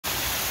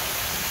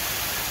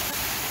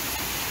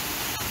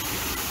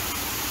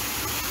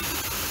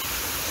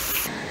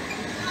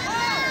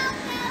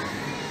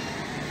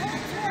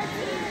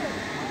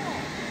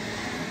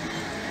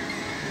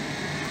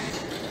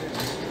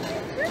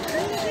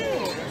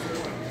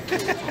Look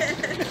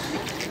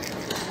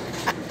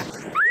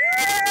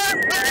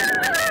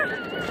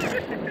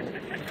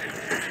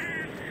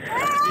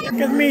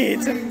at me,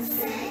 Ethan.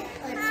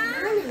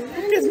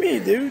 Look at me,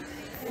 dude.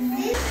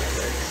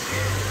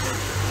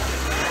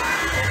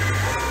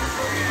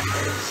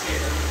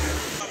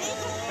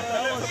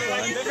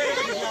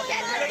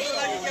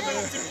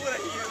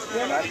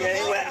 You're not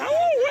getting wet. I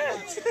won't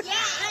wet. Yeah,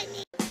 I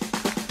need.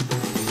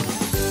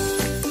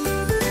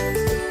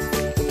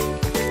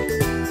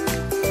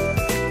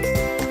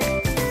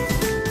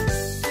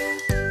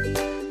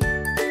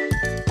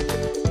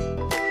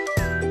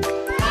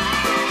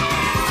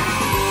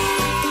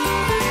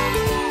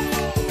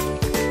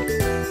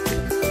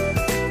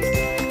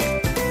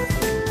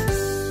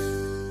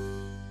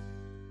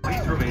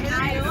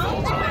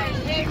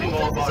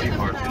 Body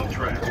parts in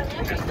track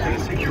and stay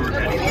secure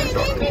anywhere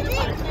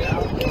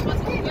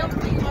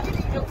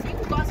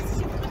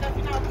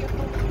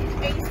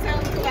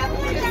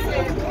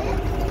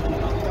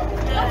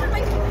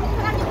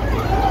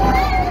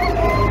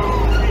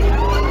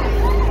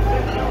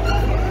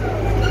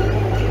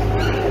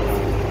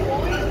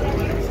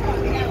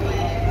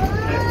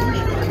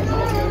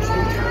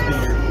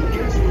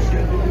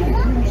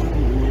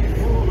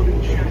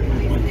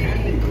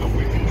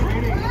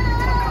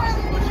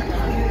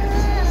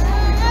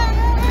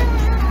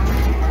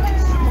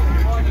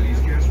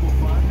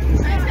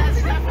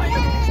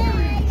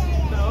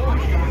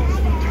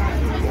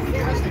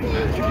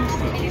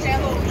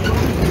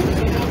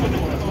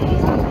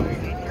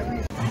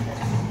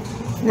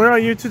Where are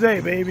you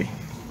today, baby? There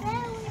we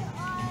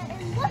are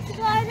in Busch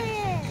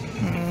Gardens.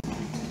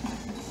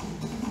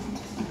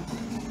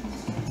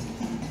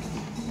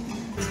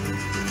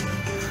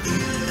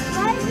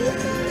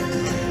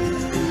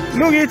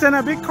 Look, Ethan,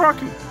 a big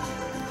crocky.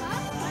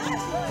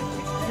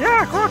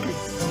 Yeah, crocky.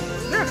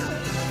 Yeah.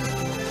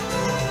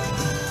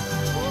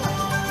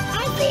 I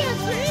see a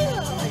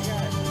turtle.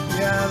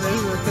 Yeah,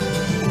 there's a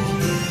turtle.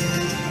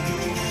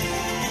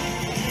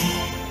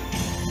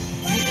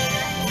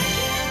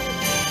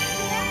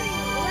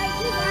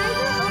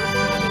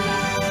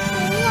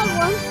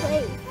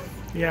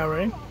 Yeah,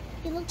 right?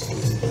 It looks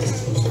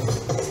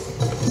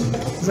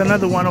There's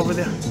another one over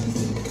there.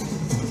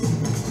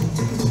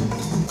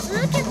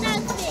 Look at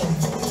that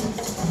face.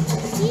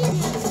 See it?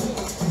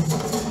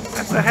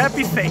 That's a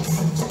happy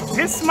face.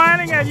 He's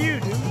smiling at you,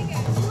 dude.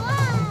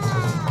 Wow.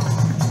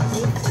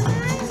 He's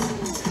smiling.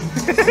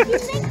 You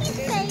think he's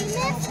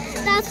famous?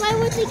 That's why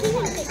we're taking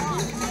him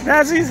pictures.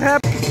 That's he's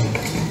happy.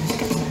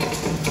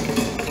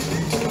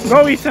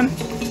 Go, Ethan.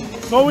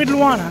 Go with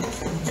Luana.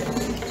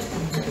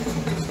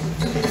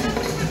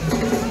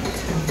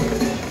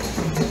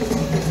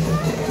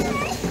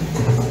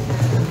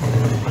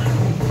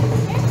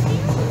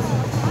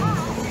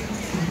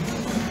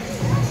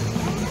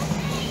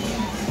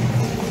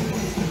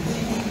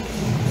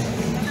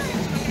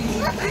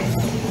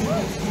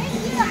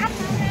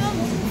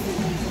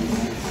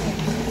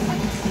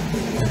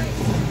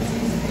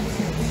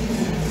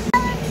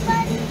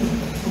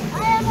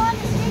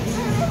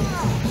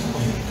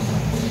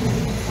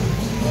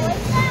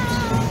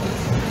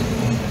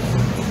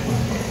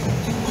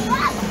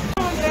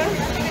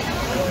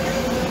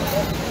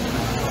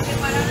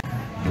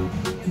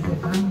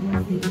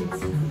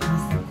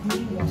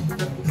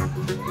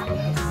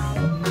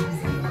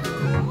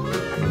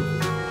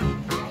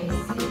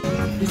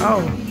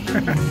 Oh,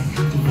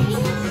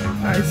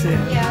 I see.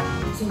 Yeah.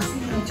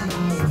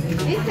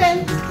 Ethan.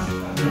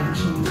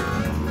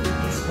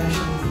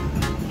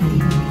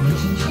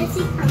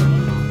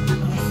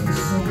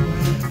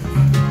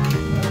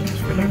 It's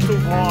feeling too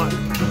hot.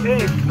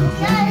 Hey.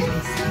 Yeah,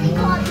 it's really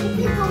hot. You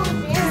can go in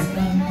there.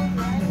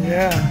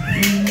 Yeah.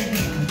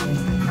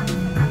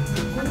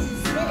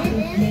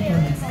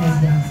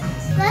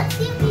 Let's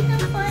see if we can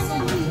find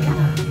any.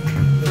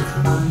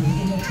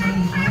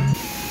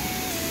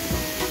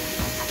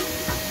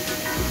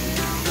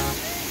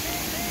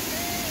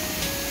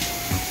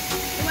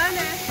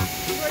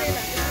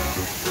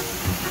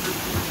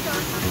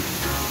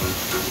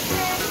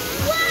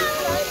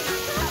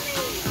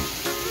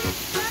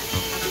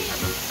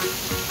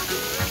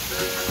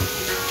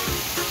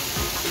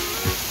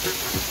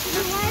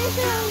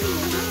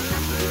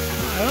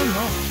 I don't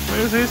know.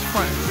 Where's his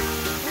friend?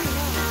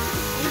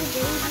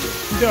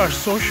 They are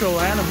social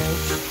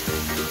animals.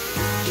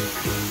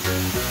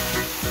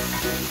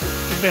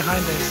 They're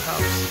behind his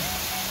house.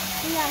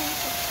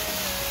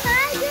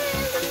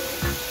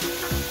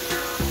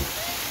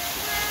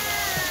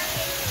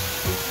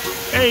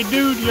 Hey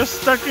dude, you're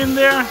stuck in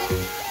there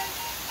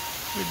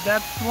with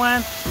that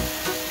plant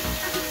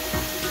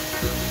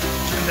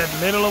and that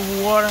little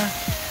of water.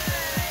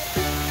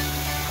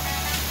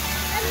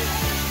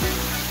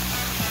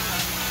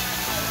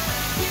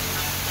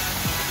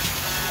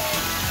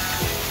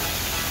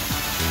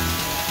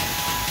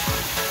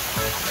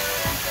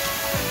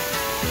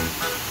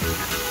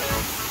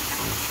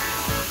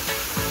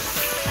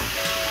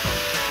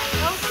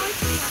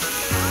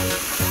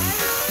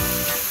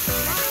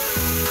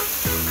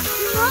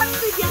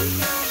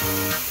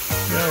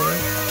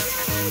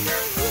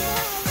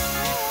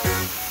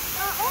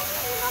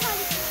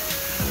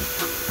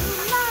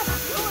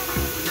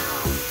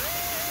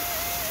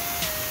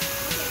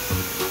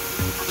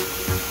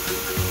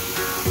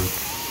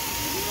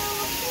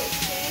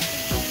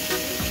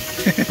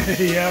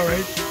 Yeah,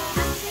 right?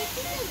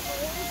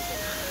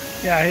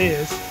 Yeah, he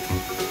is.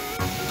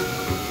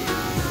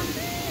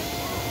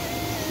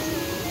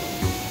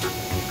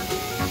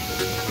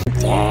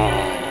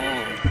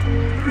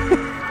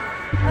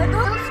 Are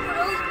those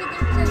squirrels being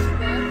just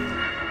dead?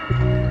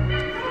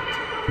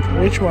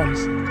 Which ones?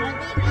 Are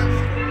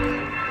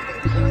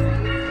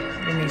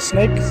they You mean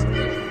snakes?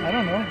 I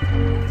don't know.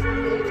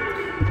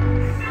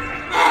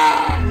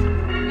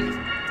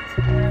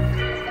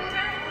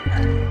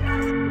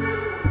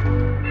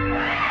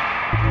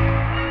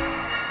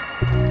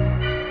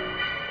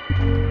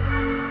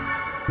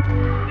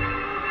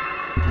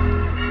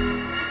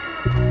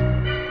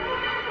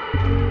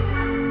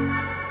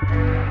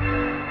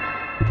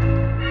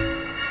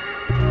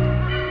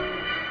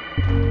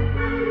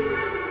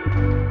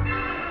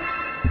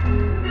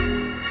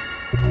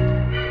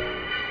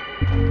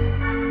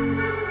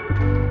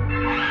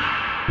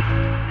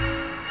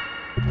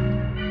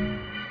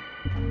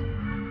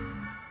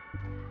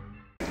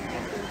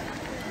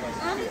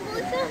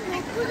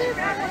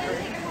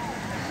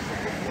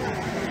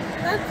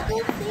 Let's go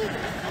see.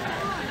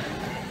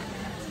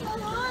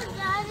 Come on,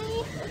 Daddy.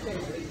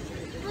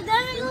 We're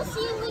gonna go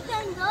see if we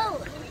can go.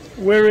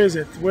 Where is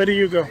it? Where do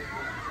you go?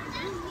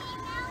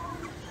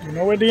 You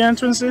know where the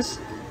entrance is?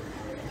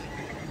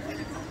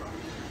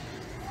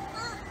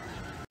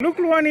 Look,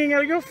 Luana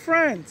and your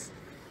friends.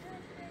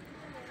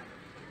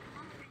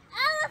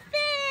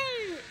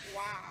 Elephant!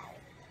 Wow.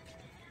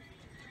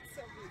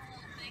 So beautiful.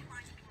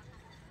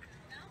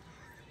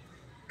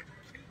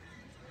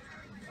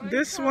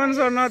 These ones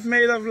are not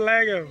made of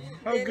Lego.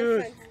 How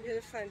good.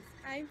 Elephants.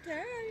 I'm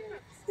tired.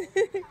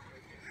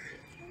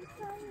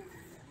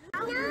 No,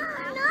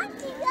 not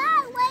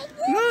that way.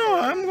 No,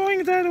 I'm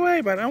going that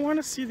way, but I want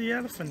to see the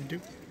elephant,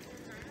 dude.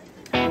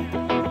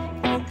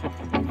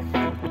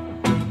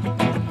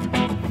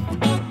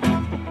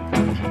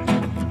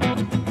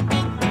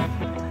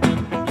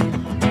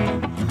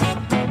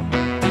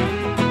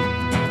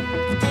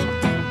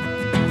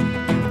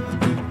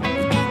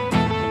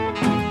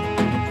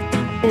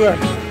 Okay.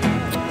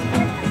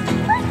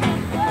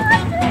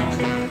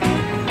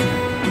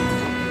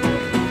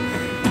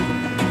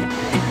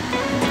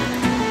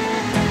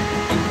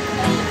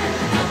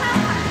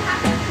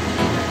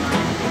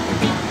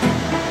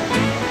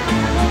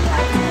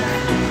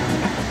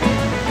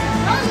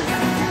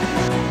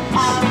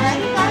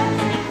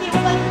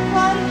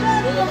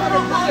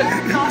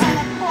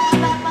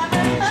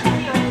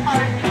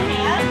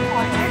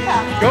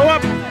 Go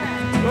up!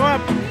 Go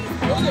up!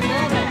 Hold it,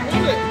 Mama.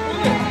 Hold it.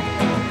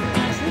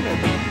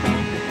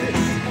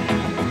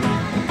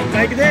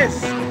 Like this.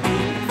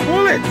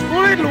 Pull it,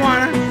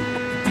 Luana.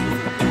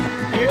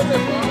 Hold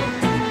it, Mama.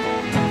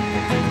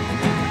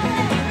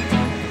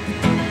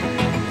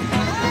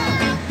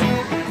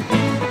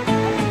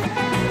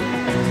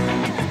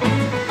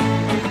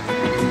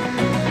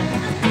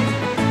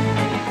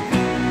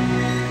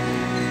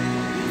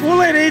 Pull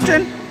it,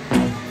 Ethan.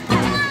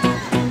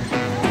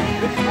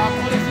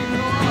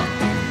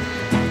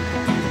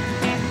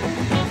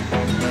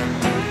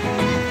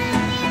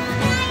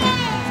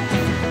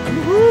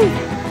 Woohoo!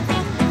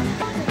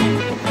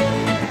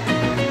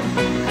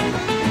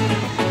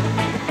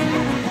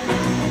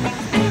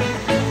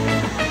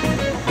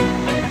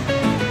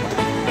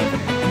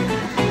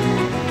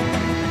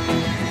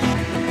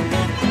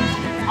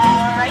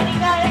 Alrighty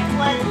guys,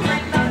 let's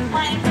bring those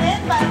planes in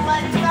by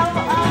letting go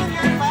of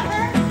your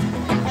lever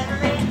and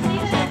remain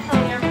seated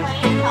until your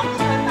plane comes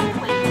to a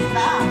complete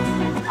stop.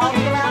 I'll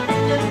be around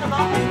in just a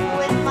moment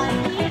with my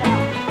key to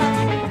help you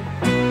proceed.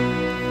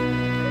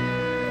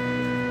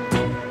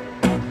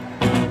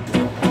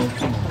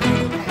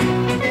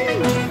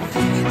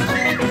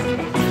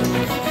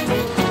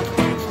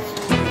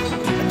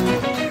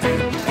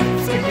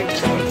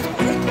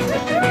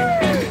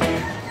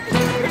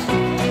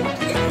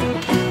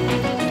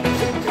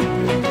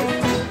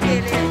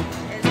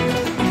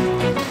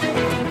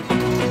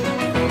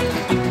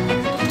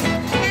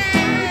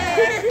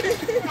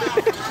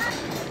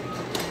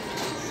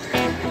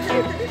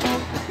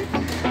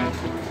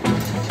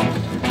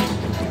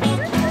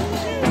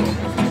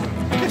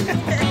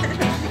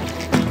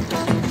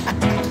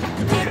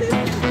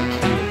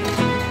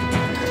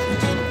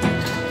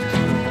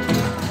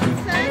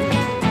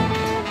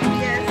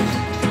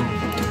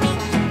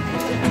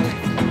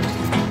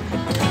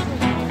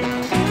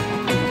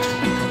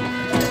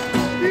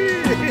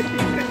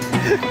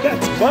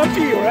 That's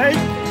bumpy, right?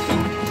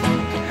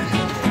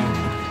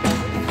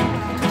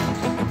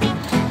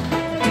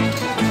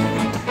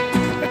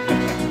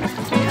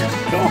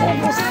 You're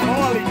almost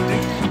falling,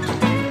 dude.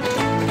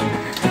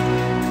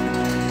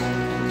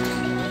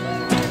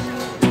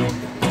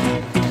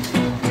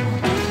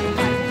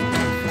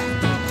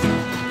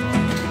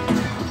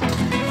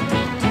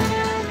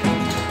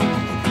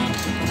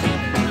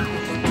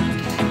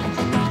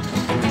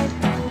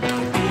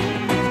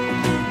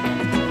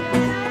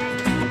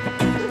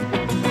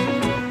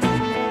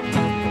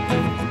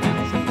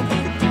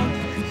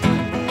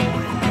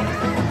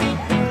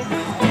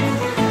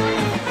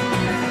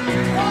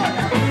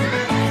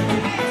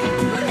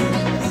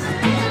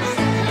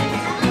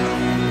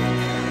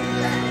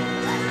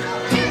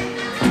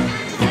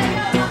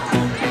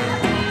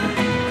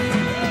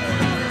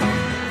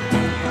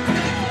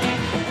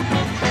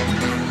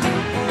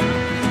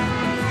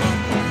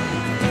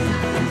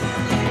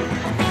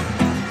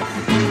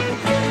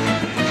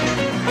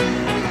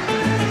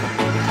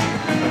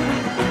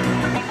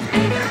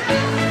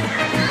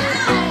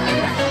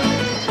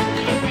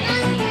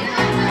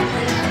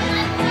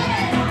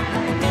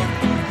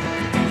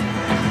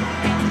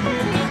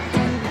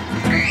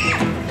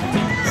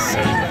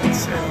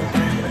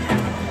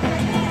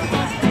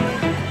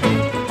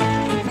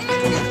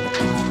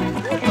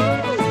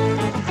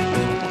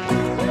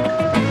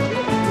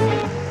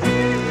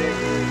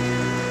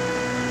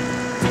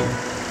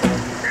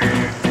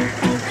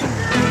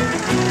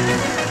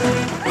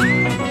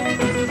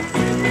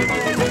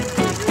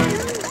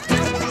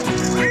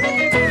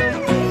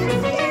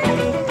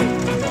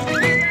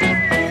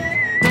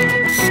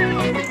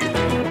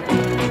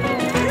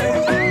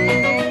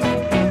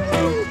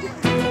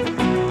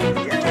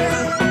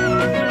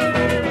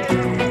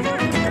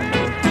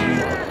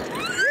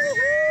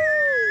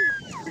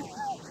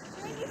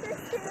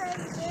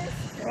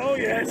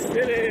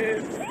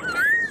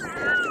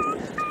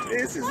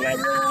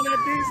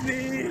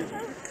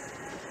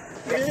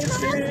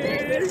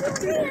 is. It's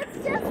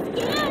just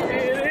scary.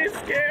 It is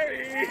scary.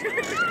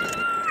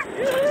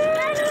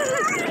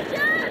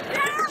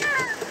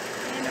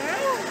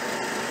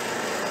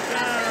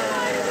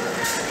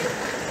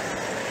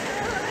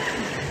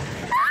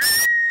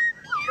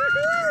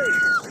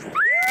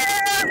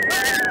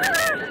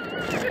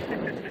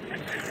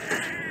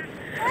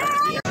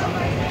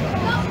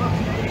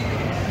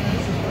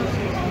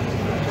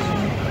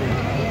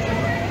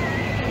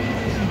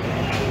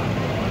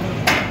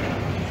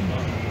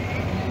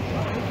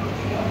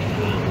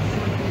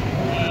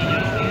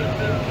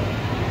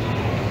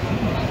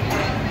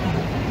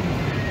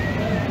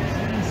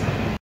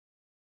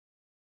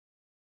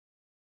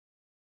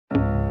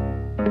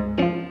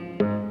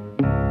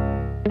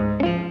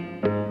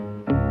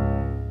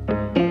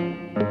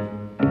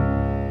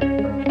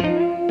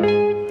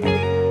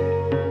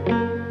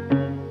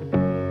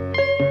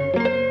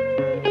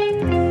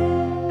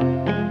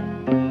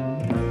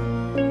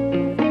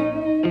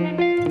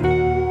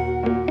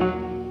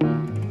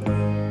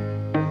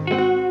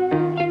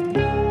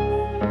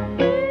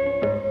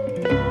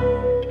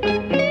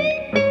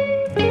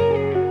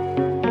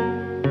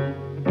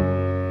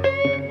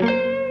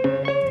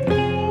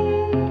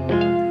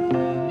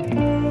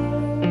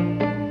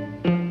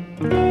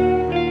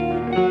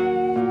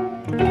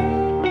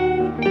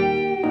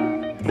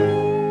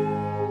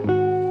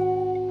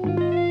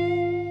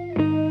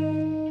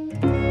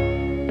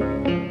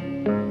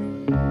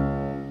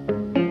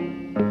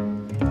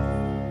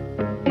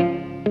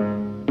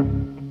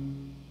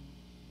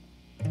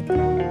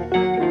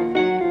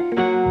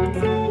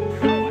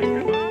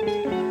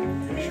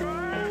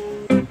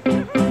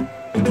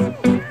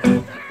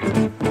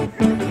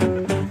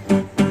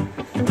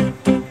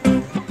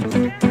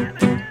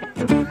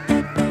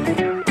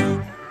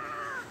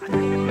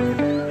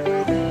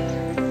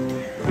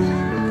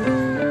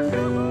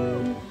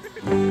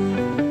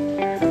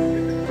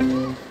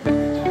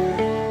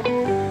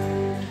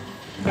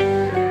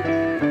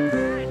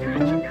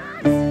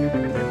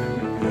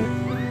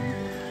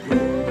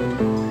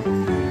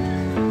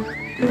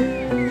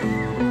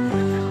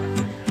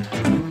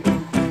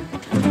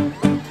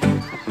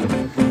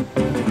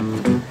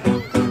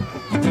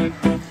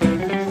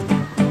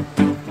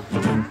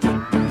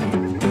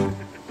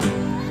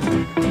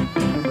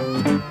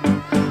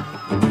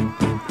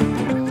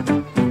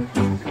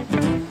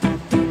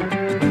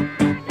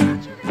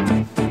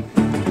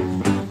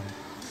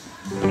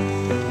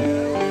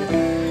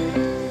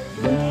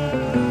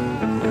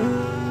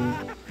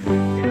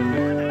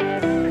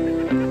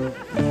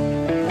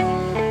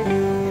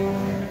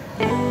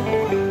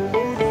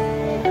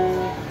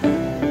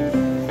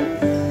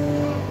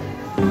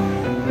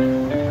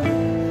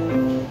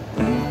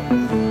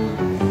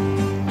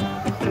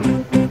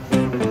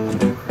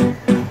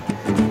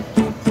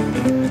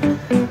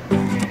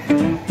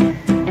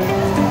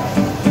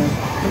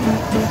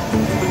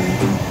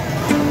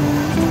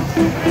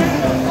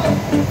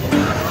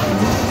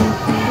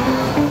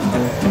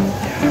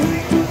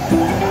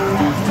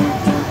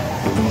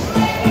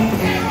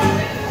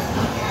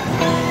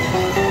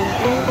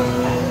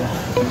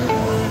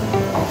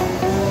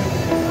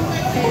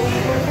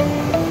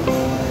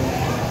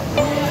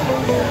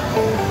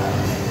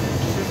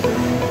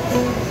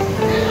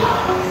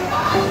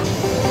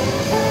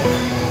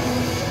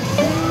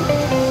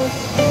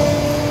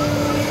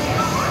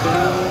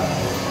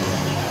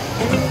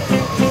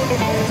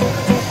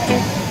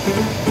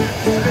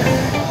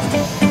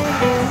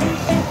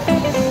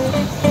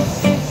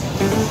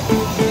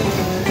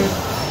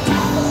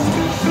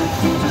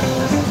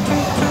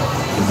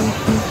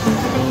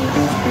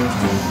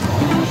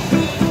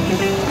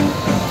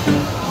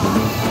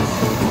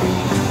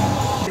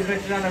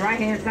 On the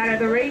right-hand side of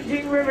the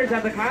raging rivers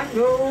of the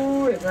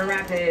Congo River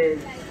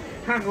Rapids.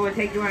 Congo will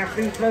take you on a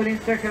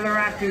free-floating circular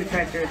raft through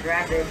treacherous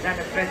rapids,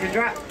 unexpected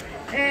drops,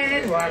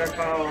 and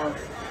waterfalls.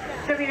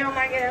 So if you don't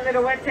mind getting a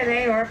little wet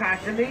today, or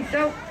possibly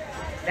soaked,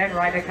 then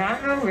ride the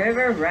Congo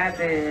River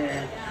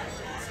Rapids.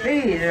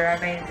 These are our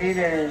main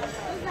feeders.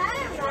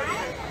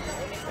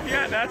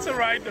 Yeah, that's a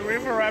ride, the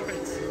River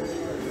Rapids.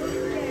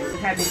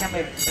 Mongoose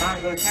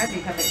had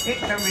become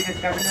extinct, but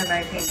rediscovered in the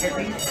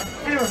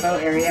 1950s in a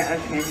remote area of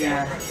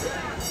Kenya.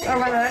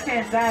 Over on the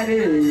left-hand side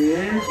is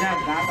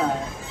Zambezi,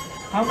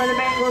 home of the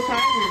Bengal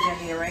tigers and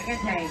the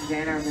orangutans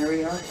and our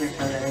very own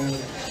Chick-fil-A.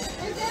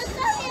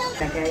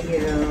 Look at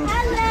you.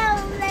 Hello,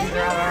 These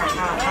are all our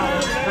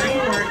hot spring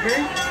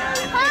workers.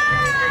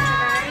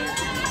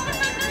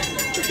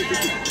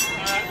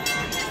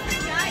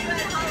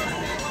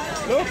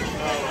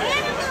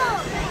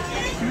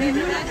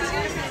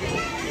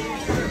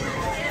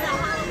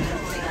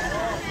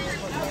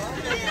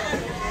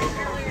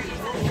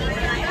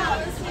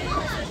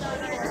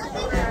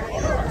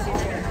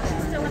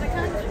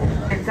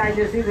 Inside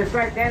you'll see the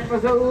striped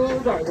animals or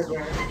the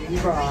grand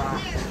zebra.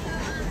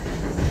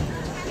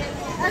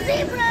 A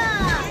zebra!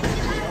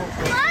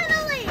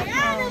 Finally,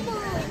 animals!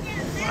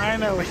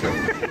 Finally.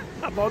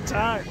 About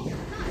time.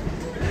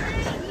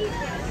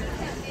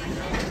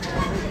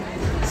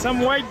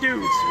 Some white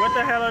dudes. What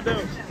the hell are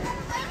those?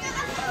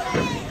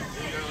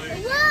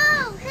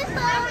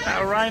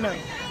 A rhino.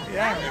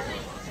 Yeah.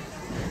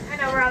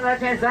 And over on the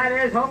left-hand side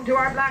is home to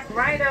our black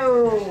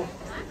rhino.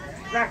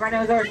 Black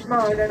rhinos are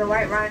smaller than the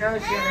white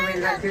rhinos. She only weighs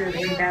about 2,000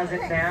 to 3,000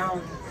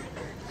 pounds.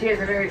 She is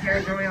a very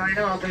territorial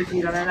rhino, although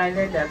she's on an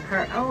island of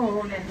her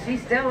own, and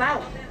she's still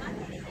out.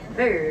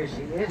 There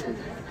she is.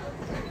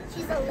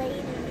 She's a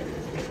lady.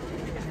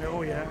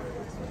 Oh yeah.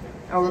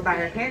 Over by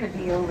her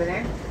canopy over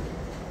there.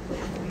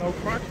 No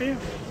park here.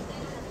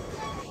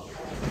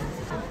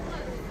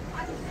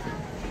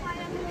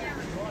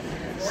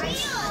 Some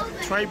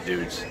tribe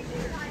dudes.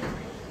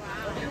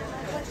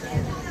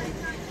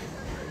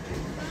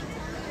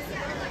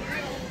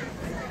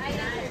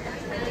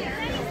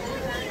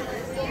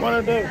 What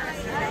are those?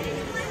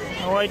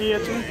 No idea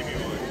too.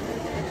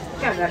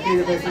 Coming up through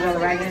the bushes on the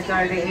right hand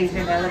side of the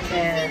Asian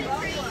elephant.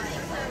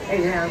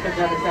 Asian elephants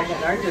are the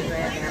second largest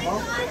land mammal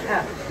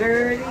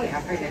after the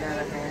African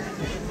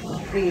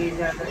elephant. These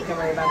elephants can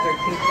weigh about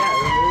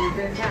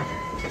 13,000 pounds.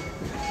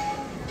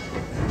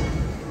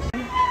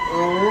 Oh,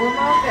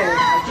 no, there's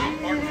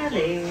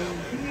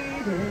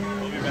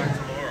We'll be back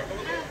tomorrow.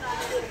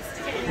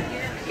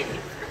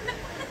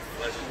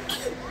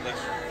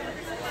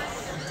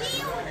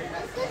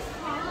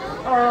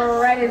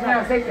 Alright, it's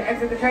now safe to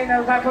exit the train on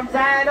the platform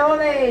side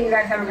only. You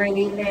guys have a great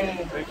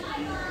evening.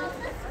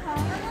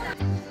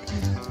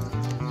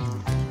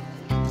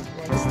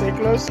 Wanna stay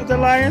close to the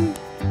lion?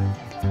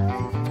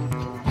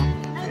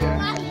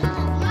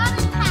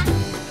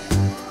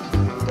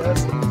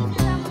 That's it.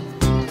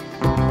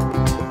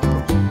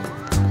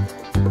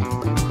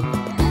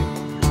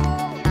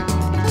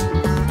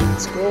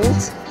 It's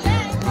cold.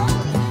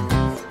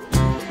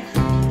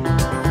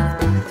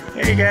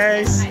 Hey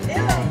guys.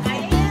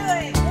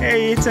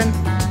 Hey Ethan.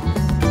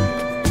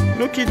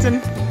 Look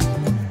Ethan.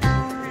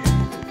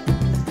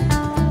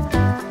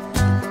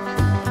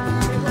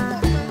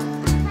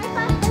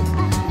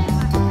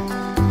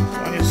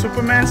 Want your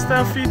Superman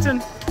stuff, Ethan?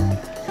 But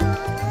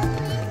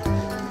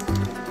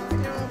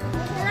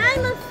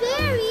I'm a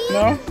fairy.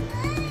 No?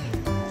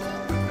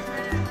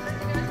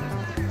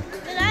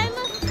 But I'm a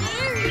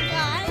fairy,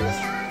 guys.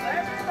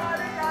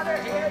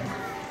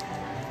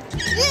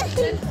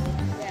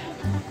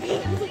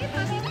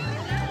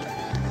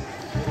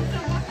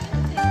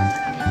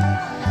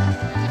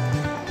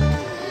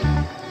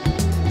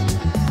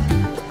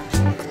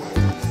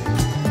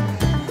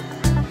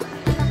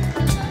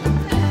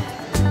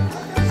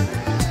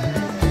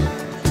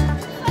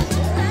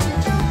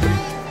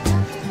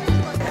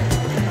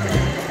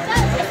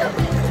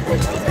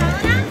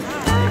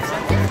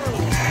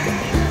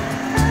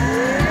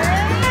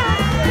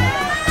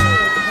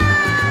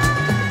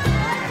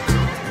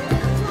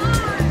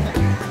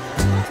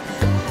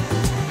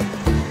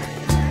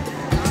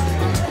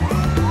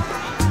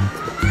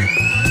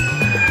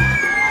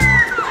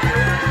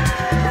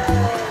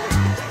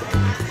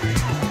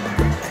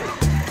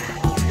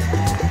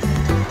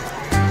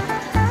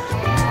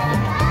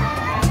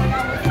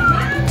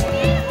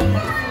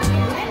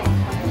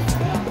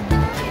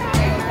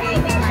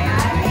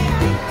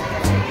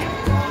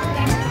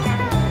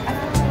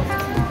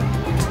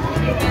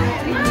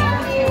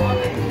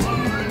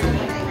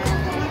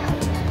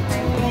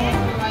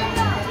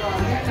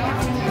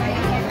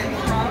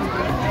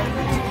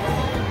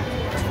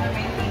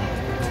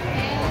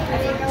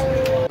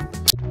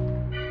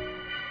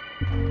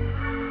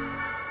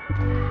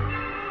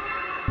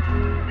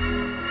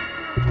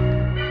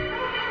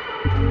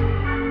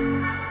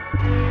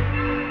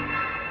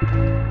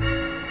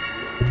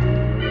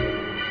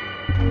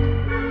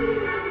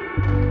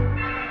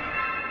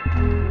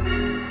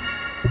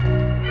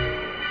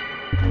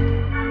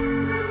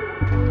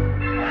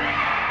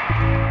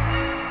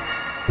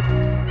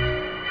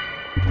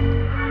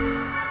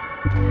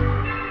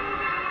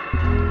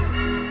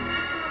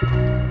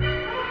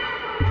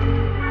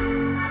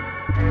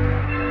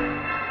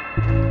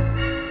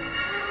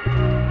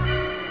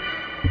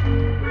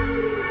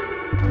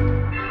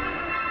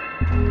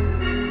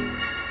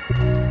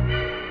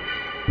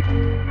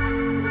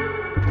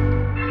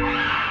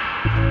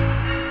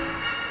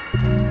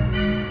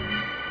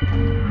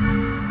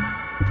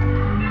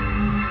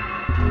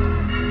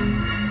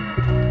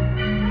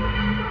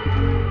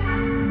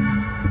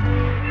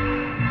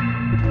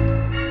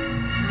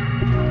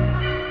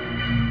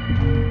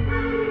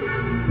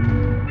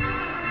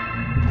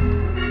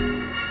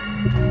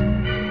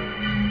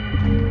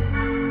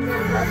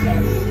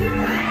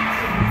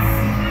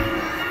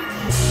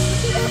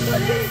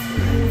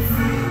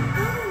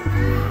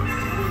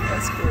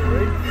 That's cool,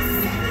 right?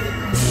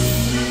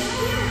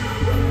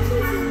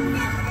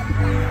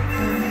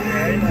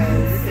 Yeah, I know.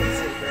 You can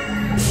sit there.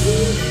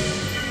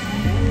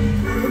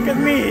 Look at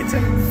me,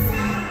 Ethan.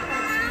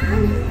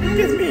 Look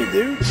at me,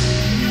 dude.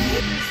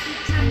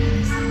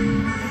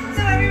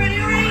 So everybody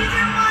raise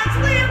your wands,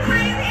 put them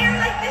high in the air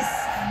like this,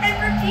 and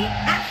repeat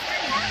after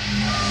me.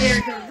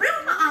 There's a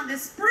room on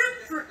this broom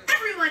for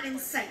everyone in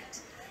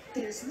sight.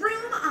 There's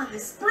room on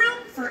this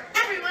broom for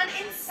everyone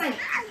in sight.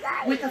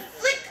 With a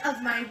flick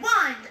of my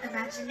wand,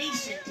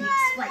 imagination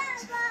takes flight.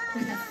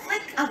 With a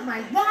flick of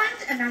my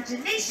wand,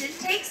 imagination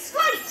takes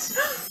flight.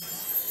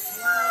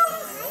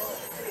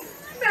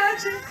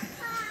 magic.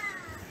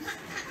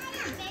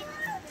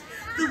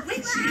 The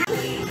witch.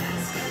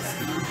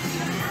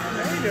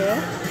 There you go.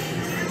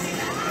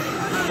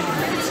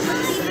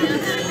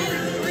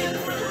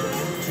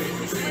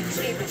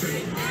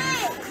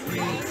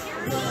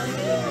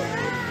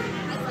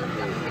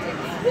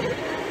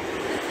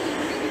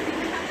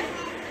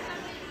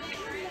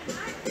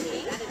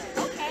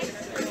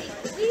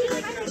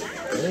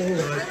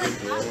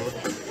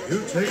 You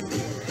take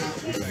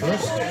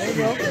first. There you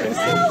go.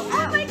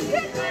 Oh my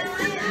goodness!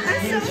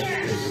 I'm so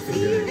happy to see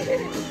you.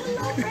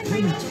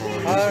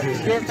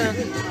 Your turn.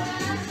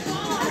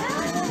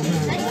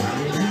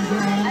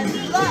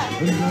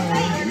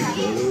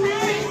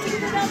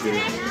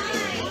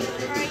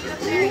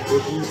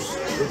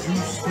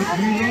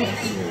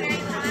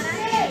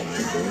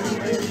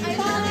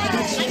 Let's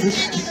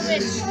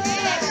twist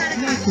again.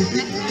 Like we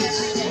did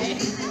last year.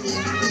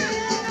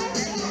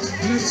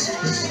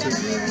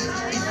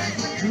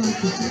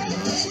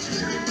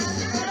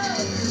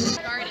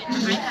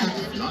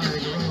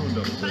 Lying around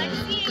up there.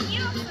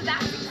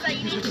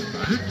 Is it a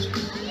bat?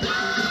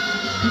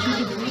 Is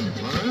it a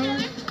vampire?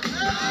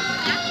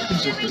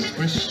 Is it the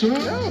twister?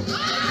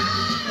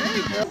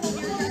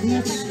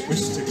 Let's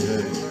twist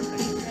again.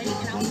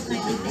 Like we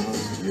did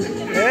last year.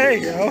 There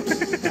you go.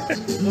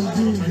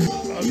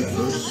 You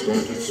first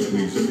started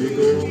squeezing me,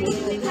 girl.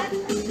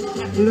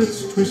 Let's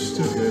twist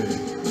again.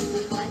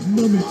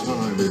 Mummy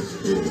time is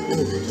here.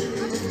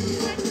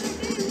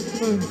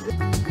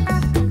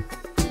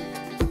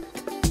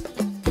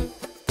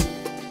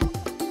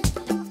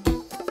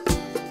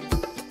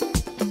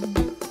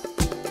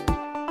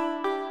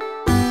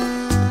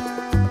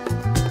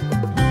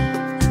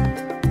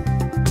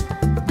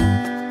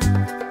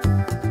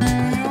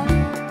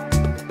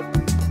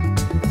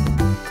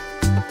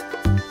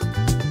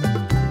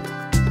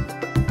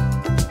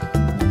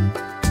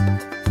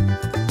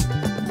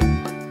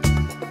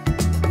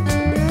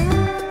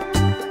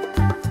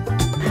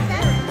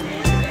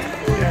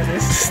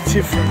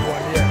 Different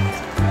one, yeah.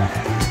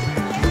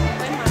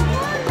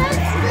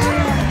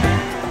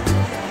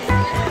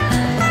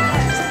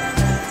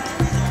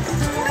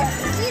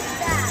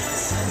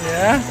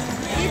 Yeah?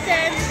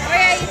 Ethan. Oh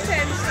yeah,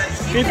 Ethan.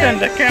 Ethan,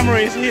 the camera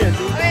is here, dude.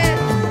 Oh yeah.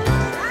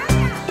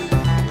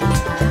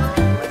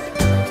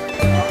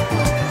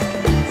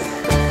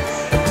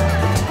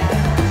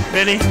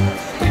 Ready?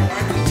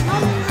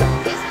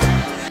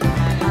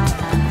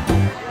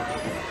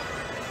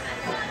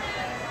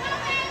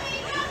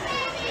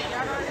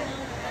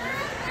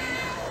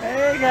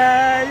 Hey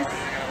guys!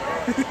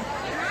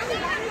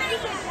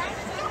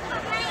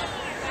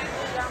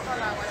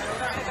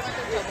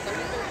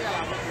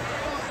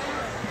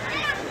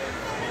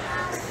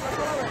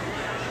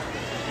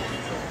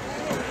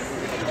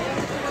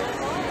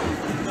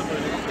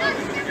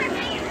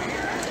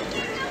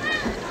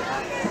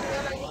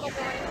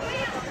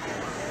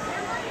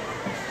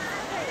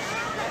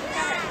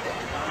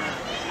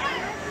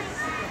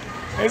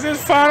 Is it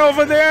fun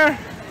over there?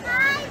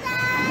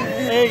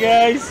 Hey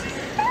guys!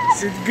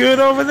 Is it good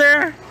over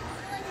there?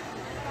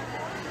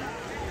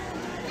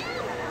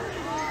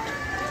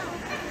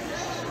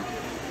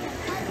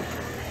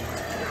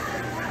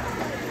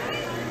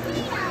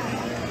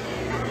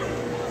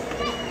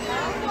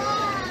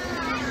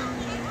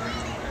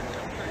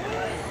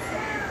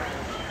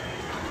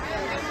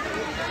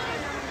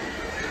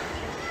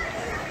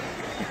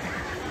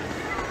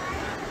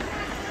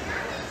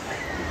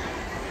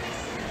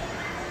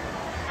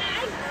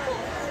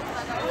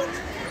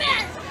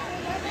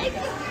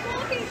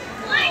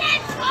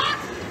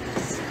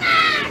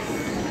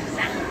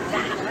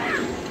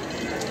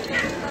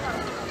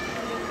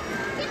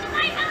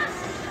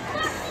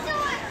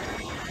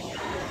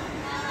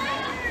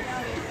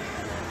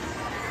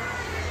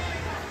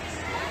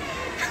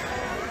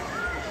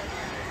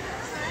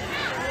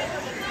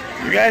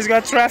 You guys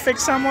got traffic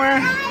somewhere?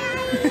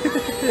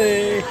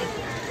 Hey.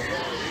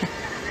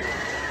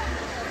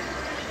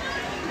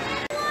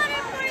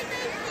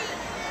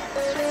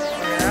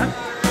 Yeah?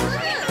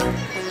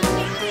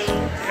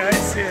 Yeah, I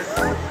see it.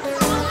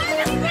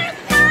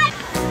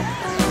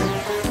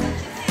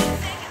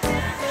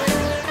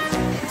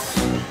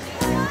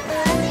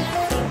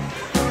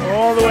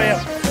 All the way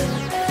up.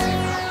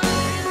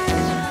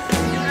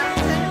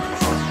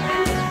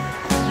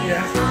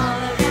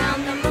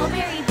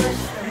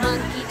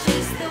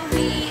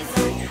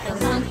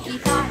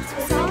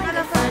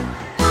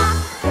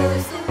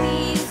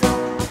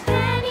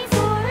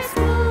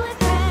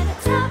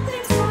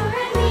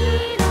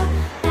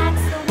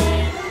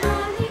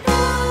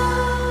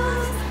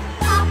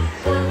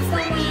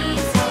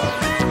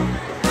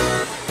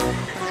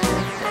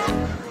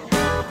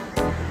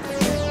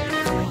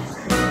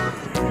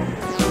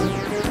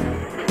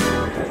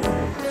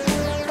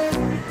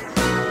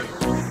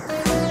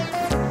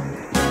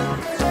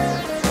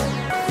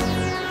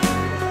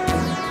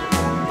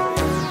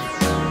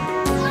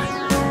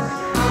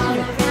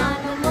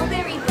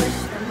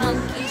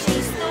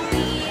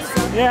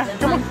 Yeah,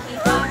 come on.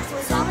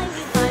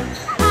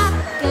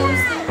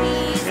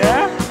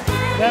 Yeah?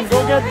 Then go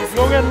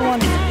get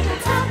one.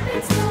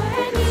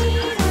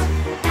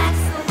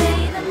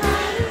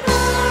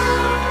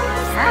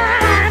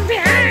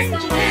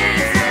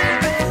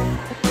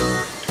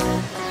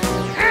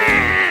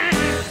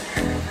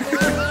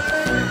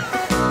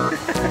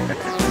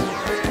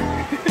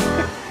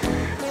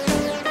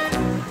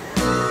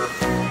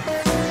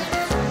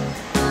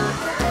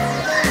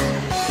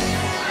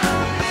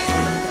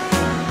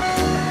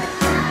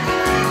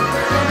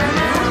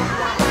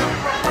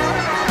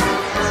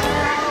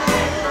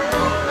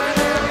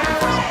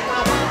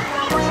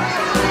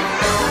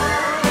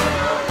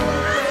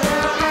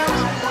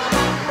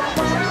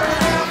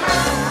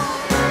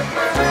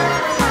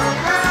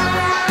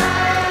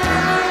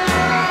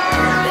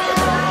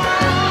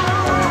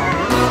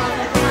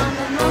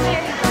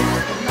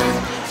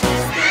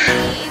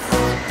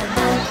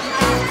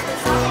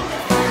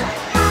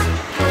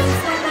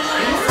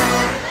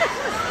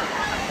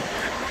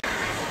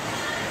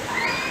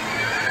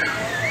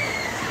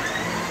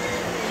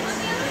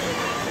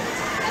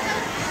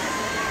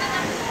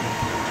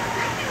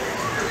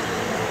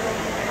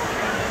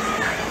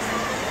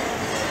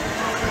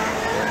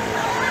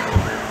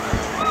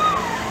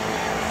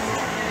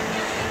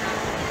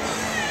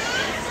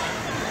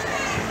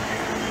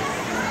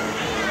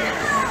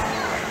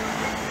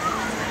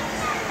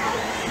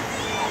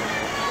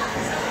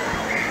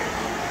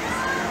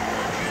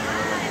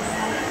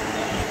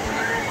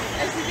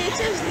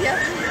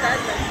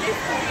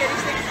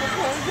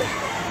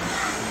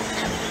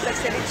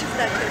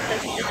 that too,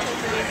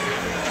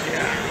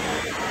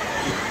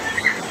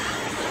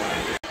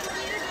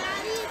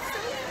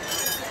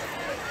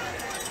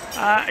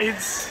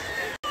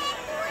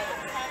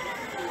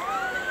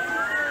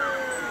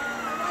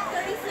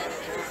 so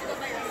she just told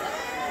me.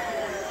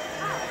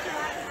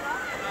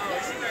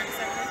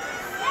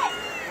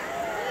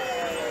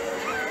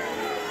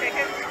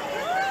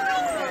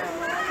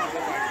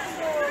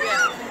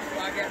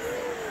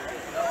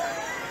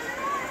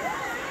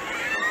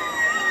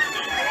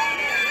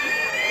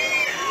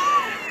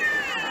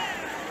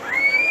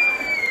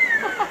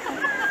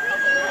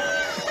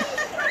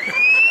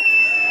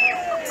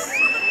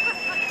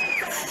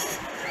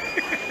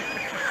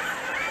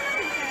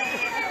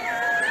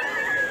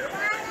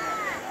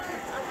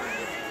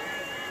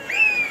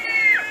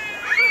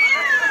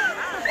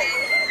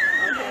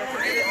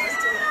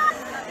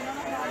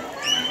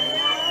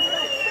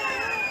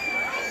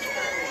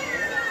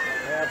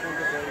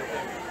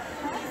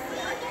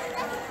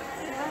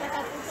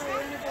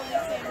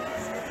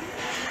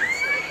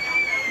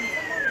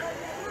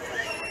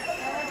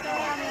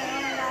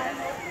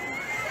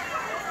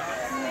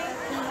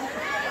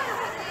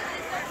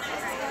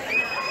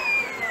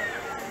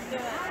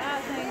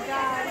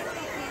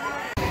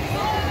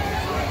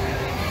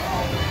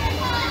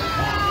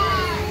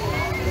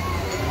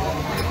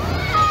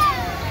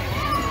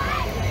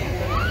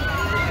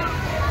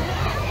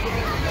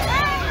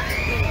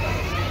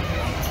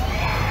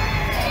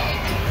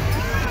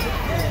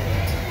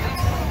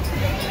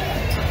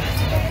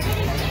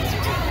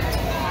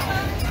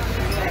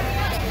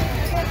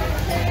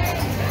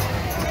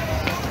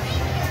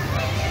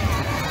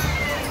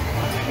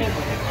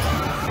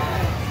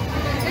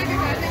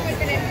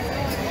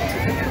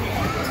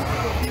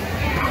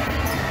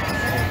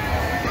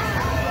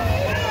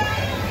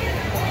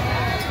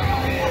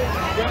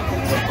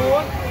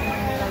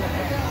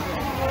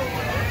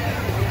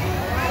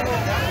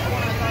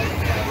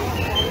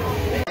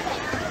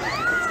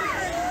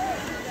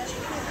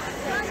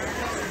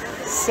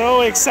 It's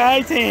so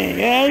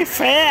exciting, eh?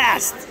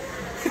 Fast!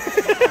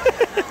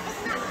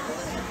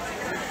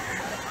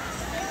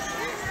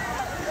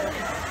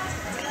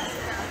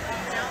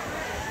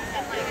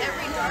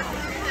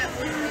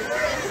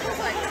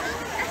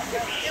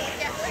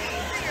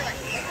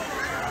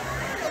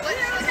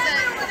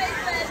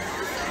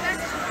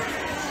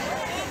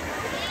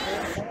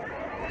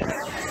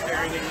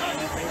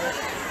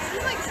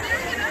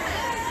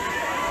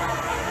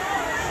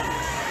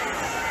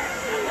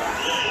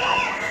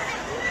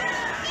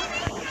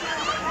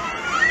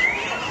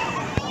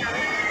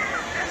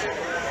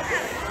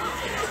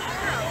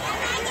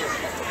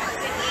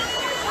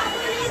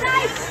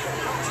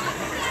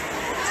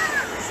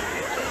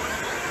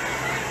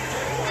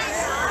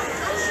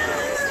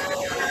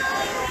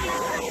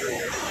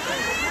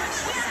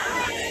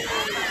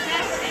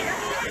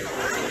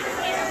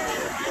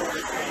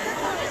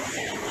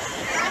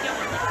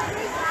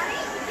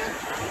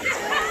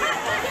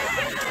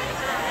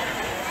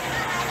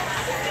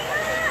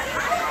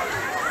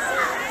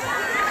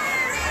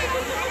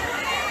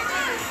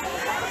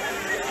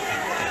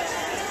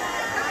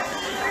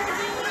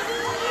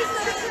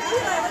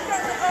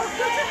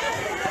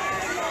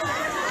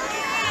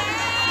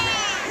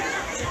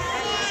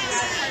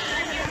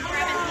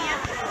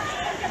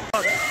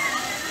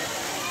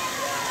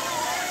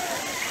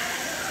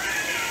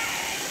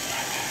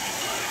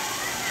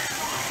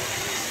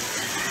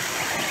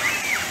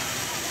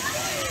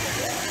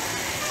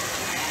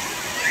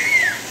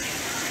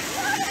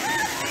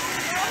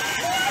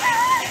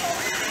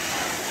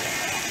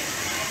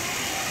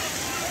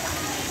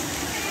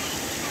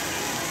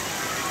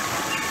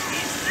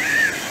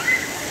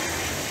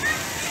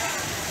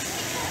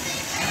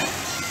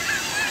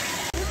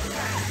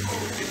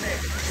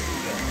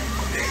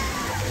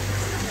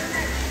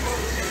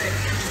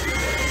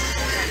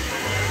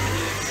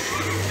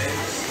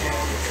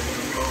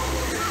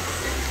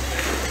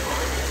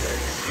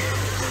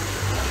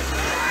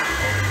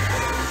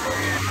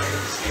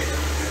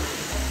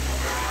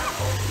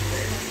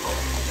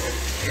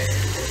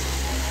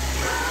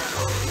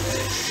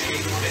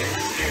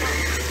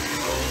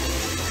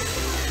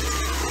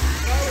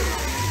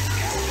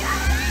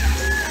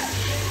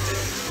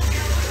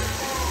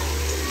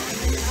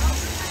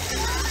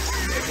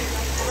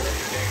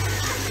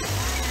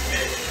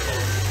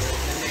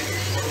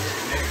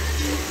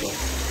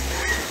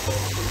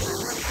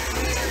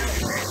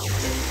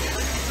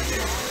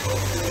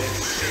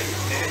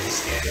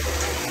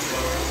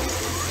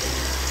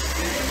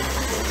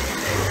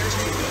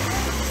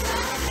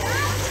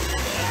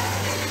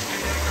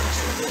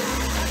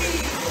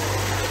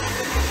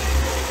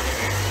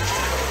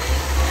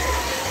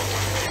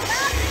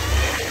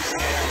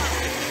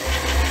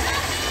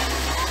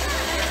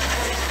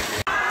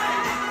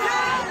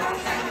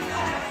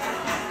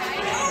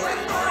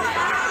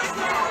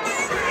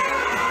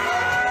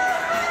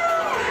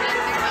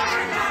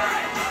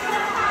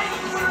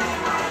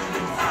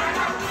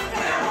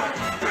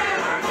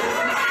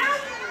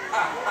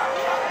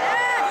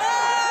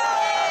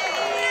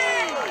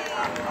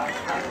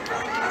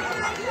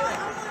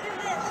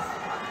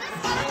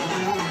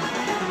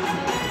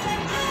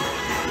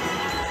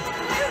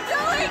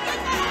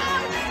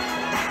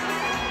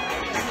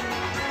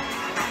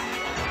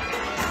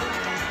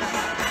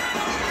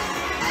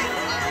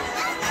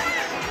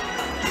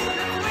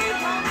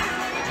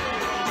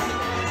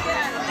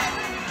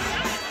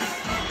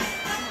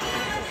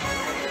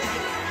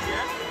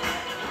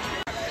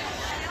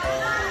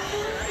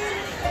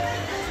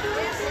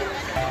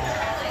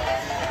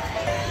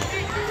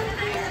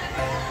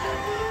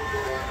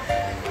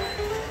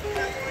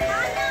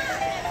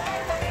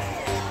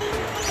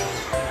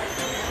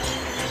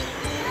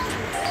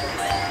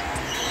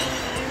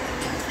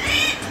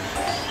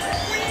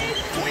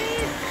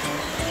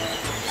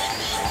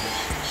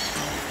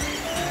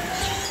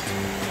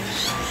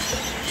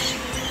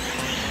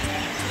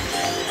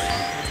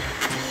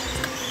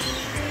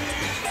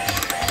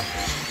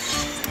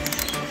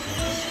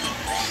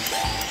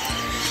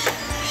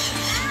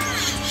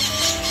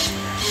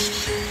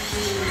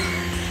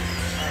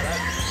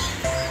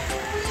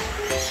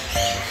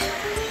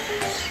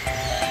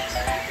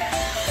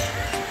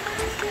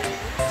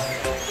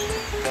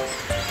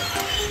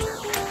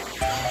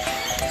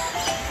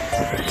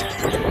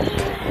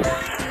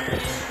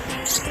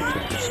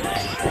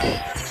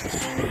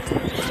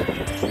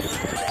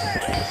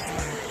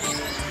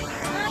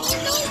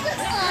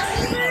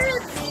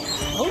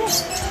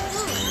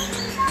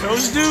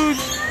 Those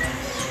dudes,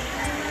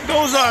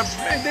 those are,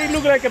 they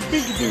look like a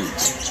big dude.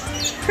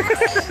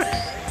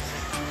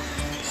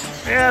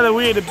 Yeah, the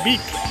weird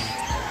beak.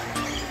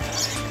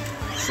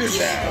 This is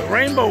a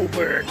rainbow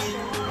bird.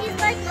 He's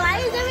like, why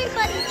is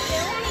everybody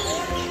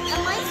filming?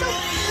 Am I so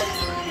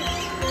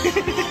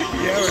cute?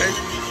 Yeah, right.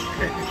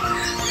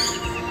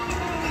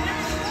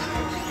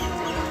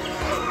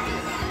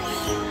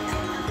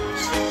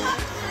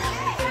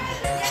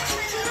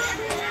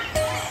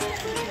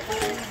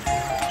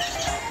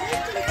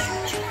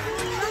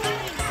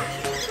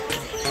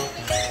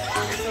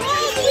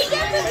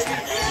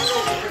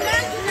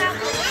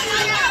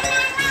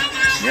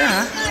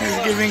 Yeah, he's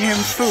giving him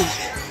food.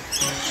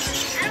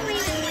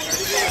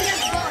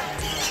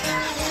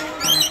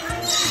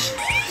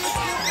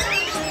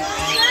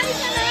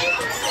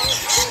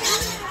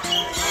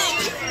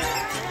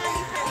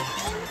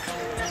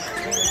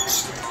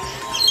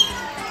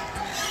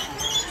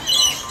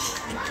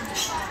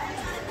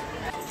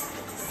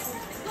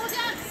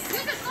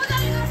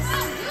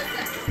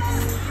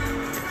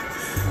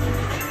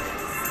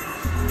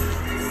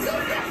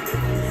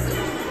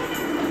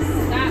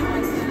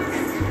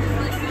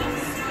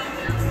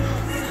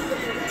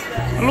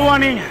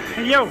 Luana,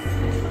 yo,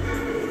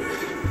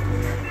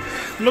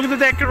 look at the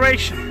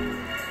decoration.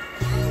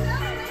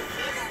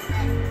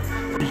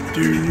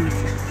 Dude.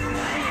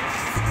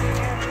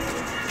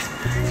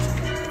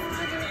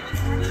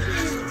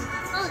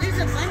 Oh, there's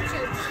a bunch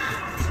of...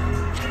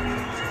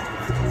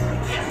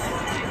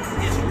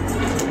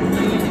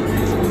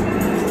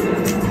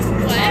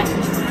 What?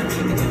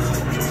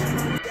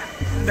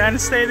 Then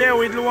stay there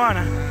with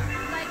Luana.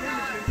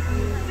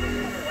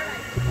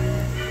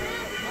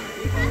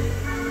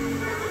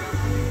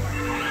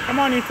 Come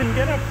on, Ethan,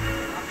 get up.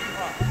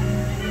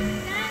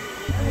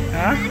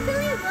 Huh?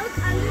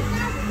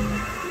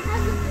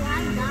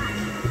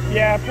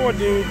 Yeah, poor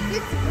dude.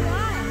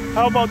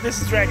 How about this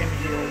dragon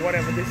here, or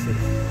whatever this is?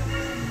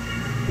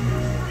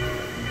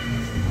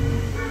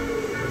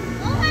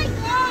 Oh my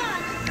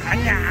god!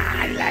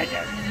 I like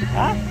it.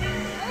 Huh? Oh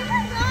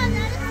my god,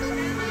 that is so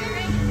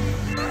scary.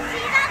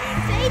 See that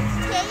fake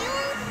tail?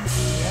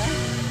 Yeah.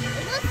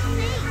 It looks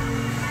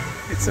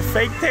fake. It's a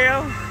fake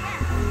tail?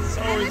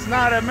 So it's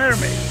not a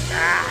mermaid.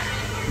 Ah,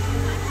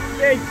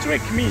 they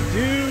trick me,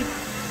 dude.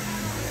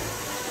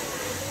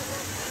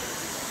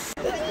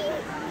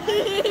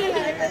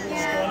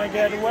 It's gonna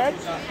get wet.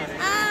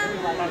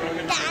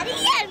 Daddy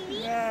and me.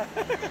 Yeah.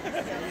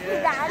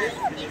 Daddy.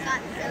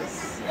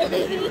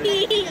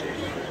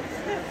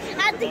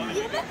 At the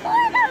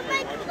unicorn on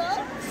my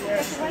clothes.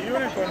 Yes, the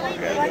unicorn will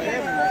get wet.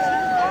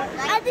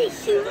 At the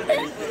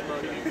human.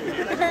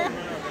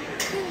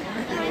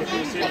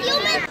 The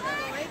human.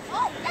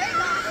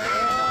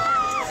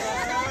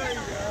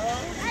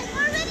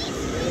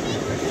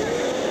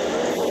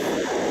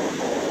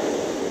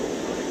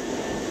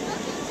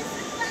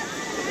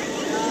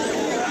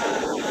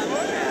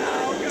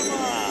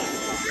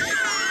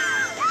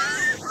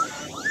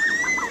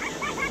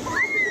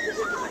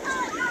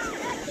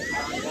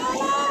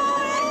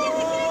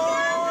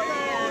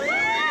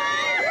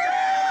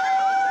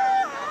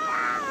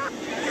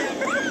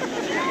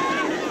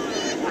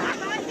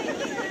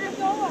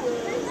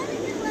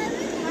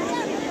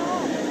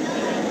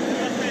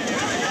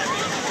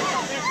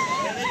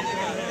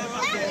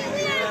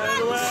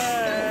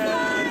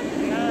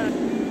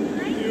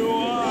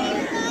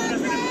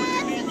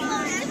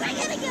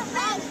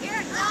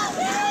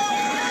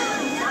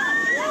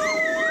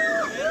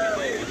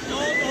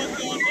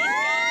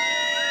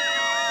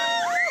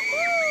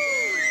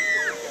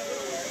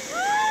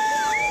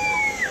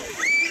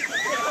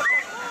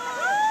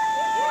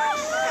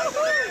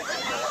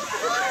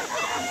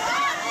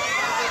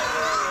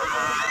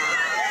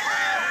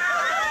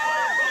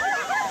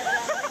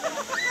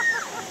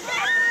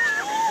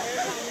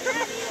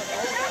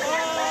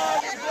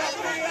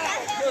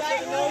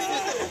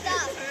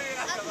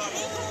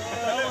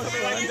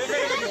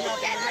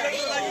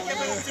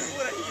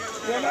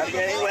 They're not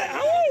getting wet. I'm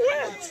all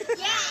wet.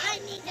 Yeah, I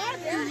need that.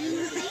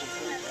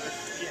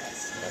 Yes,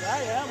 but I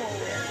am all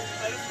wet.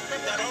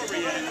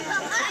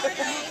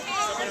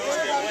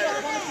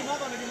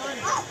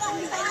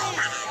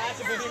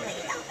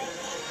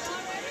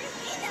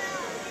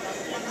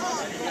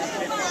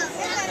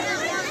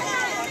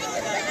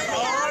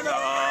 Oh no,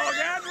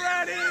 get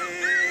ready!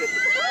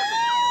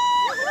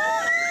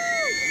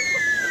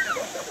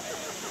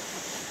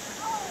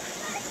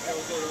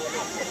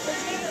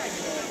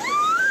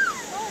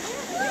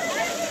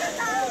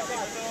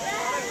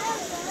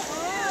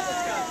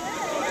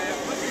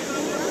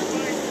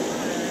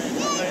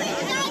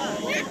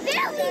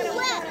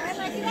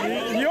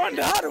 You're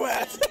not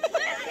wet.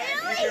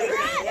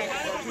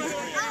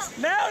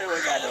 Now you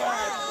will get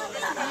wet.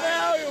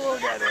 Now you will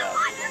get wet.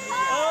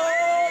 Oh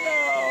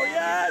no,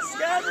 yes,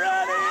 get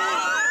ready.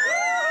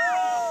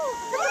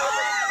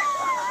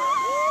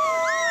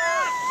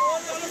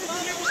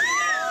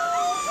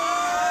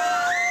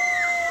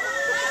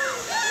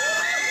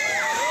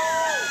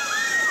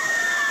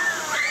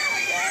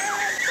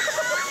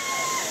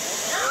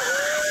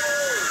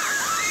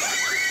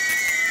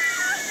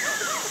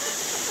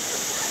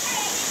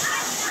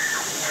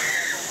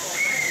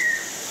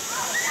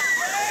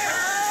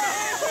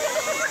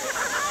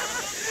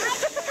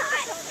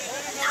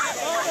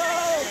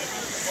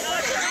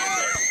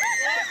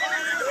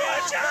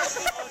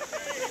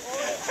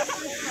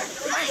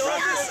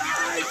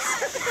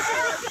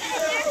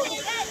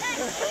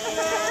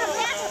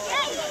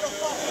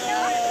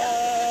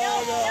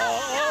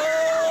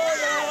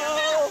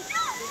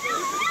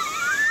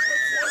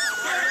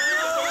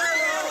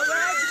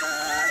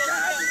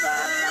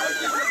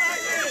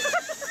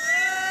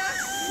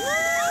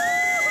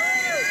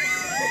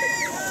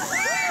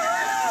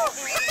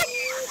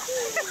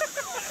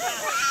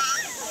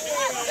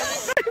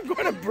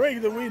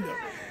 break the window.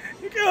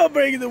 You can't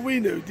break the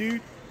window,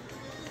 dude.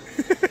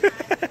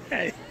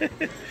 Hey. Where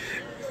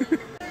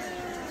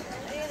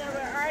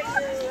are you?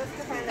 Let's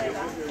go find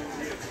Ava.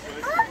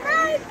 Oh,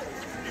 guys.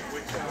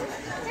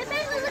 They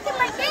made me look at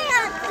my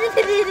dance.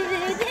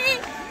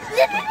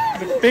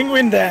 The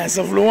penguin dance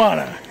of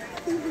Luana.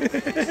 Like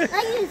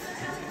this.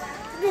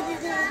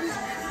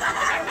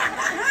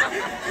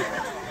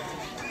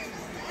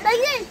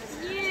 Like this.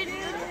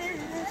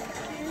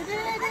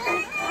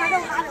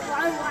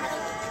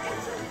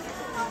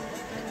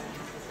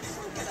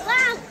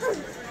 Wow.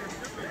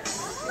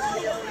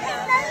 You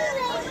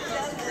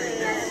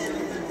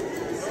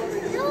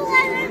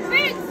guys are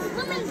big.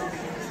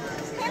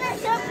 Can I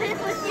jump in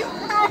with you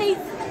guys?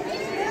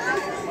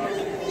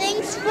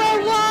 Thanks for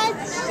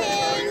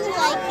watching.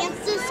 Like and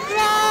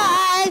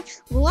subscribe.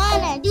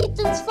 Luana and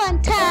Ethan's Fun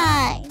Time.